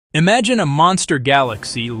Imagine a monster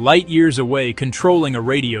galaxy light years away controlling a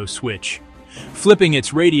radio switch. Flipping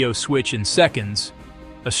its radio switch in seconds,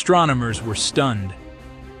 astronomers were stunned.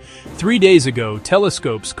 3 days ago,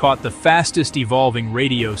 telescopes caught the fastest evolving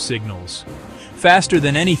radio signals. Faster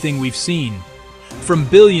than anything we've seen. From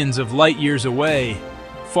billions of light years away,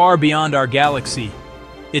 far beyond our galaxy.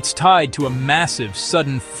 It's tied to a massive,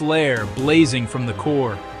 sudden flare blazing from the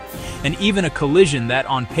core. And even a collision that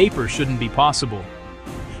on paper shouldn't be possible.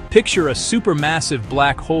 Picture a supermassive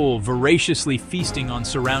black hole voraciously feasting on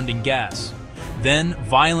surrounding gas, then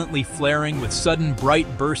violently flaring with sudden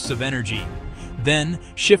bright bursts of energy, then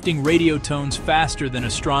shifting radio tones faster than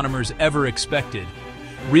astronomers ever expected.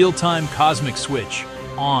 Real-time cosmic switch,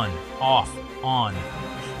 on, off, on,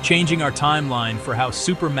 changing our timeline for how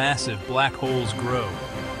supermassive black holes grow.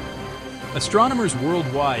 Astronomers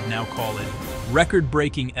worldwide now call it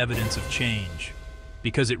record-breaking evidence of change,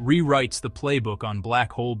 because it rewrites the playbook on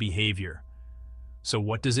black hole behavior. So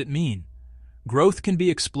what does it mean? Growth can be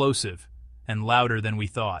explosive and louder than we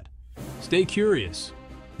thought. Stay curious.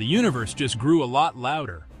 The universe just grew a lot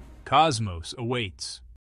louder. Cosmos awaits.